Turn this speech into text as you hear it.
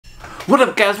What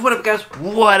up, guys? What up, guys?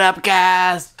 What up,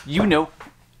 guys? You know,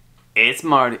 it's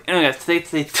Marty. Anyway, guys,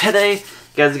 today,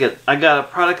 guys, I got a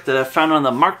product that I found on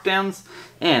the markdowns,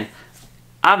 and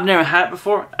I've never had it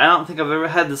before. I don't think I've ever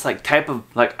had this type of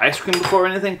ice cream before or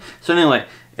anything. So anyway,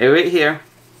 right here,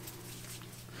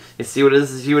 you see what it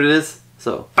is? See what it is?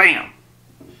 So bam.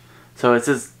 So it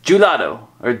says gelato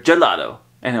or gelato.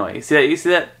 Anyway, you see that? You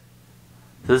see that?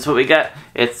 So this is what we got.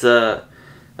 It's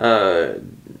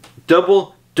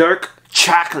double dark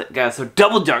chocolate, guys. So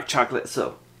double dark chocolate.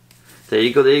 So there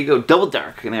you go, double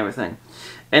dark and everything.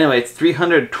 Anyway, it's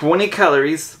 320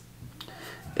 calories.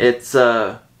 It's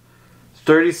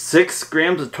 36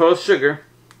 grams of total sugar.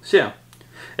 So yeah,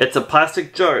 it's a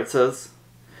plastic jar, it says.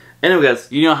 Anyway, guys,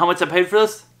 you know how much I paid for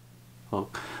this? Well,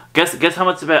 guess how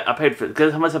much I paid for it.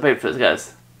 Guess how much I paid for this,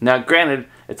 guys. Now, granted,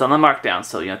 it's on the markdown,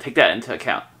 so take that into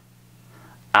account.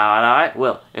 Alright,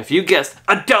 well, if you guessed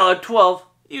 $1.12,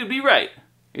 you'd be right.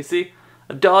 You see?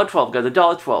 $1.12, guys,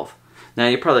 $1.12. Now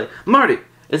you're probably like, Marty,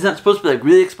 isn't that supposed to be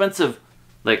really expensive?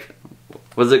 What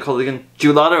is it called again?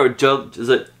 Gelato or is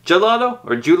it gelato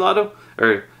or gelato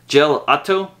or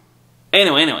gelato?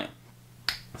 Anyway.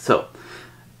 So,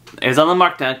 it's on the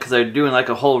markdown because they're doing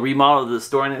a whole remodel of the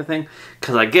store and everything.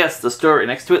 Because I guess the store right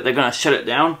next to it, they're going to shut it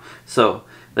down. So,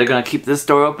 they're going to keep this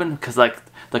store open because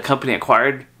the company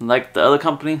acquired the other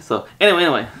company. So,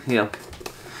 anyway,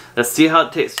 let's see how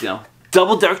it tastes,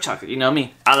 Double dark chocolate, you know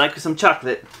me. I like some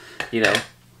chocolate,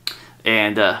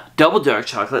 And double dark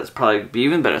chocolate is probably be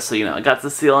even better. So, I got the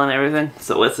seal and everything.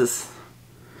 So, what's this?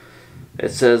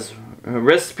 It says,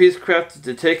 recipes crafted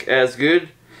to take as good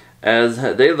as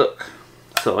they look.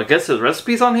 So, I guess there's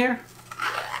recipes on here?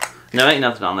 No, ain't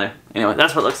nothing on there. Anyway,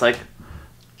 that's what it looks like.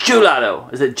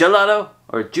 Gelato. Is it gelato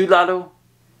or gelato?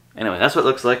 Anyway, that's what it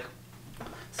looks like.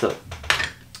 So,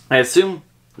 I assume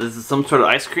this is some sort of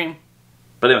ice cream.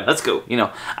 But anyway, let's go.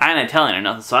 I ain't Italian or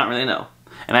nothing, so I don't really know.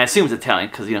 And I assume it's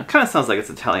Italian, because, it kind of sounds like it's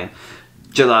Italian.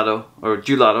 Gelato, or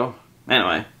gelato.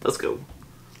 Anyway, let's go.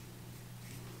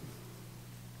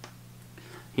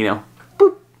 Boop.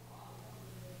 Alright,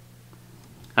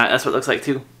 that's what it looks like,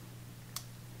 too.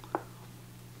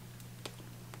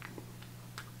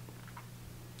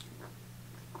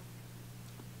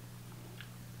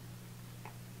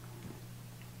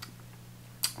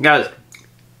 Guys,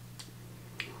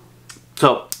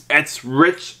 so it's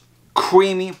rich,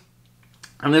 creamy,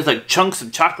 and there's chunks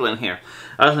of chocolate in here.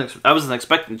 I wasn't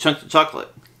expecting chunks of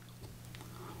chocolate.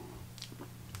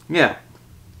 Yeah.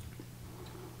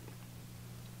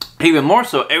 Even more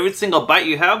so, every single bite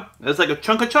you have, there's a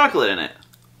chunk of chocolate in it.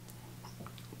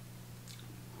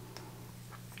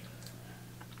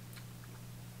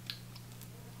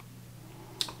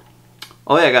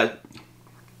 Oh yeah, guys.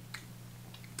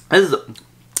 This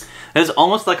is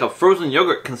almost like a frozen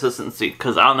yogurt consistency,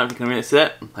 because I don't know if you can really see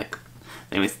that.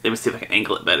 Let me see if I can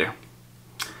angle it better.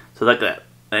 So like that.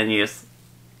 And you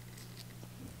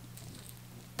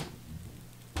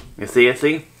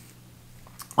see?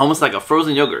 Almost like a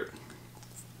frozen yogurt.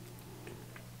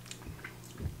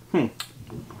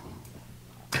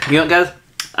 Guys,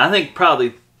 I think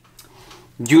probably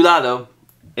gelato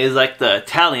is the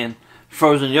Italian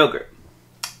frozen yogurt.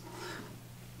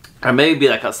 Or maybe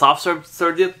a soft serve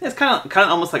sort of deal. It's kind of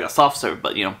almost like a soft serve,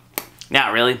 but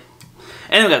not really.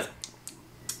 Anyway, guys,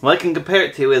 what I can compare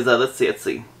it to is let's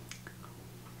see.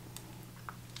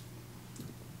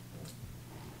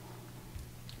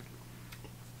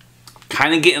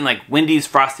 Kind of getting Wendy's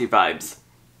Frosty vibes.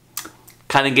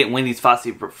 Frosty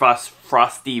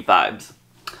vibes.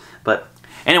 But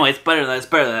anyway, it's better than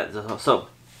that. So,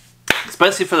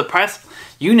 especially for the price,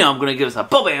 I'm gonna give us a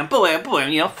boom,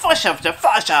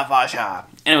 fasha.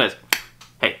 Anyways,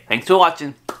 hey, thanks for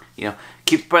watching.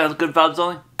 Keep spreading those good vibes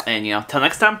only. And till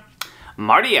next time,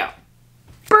 Marty out.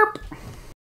 Burp.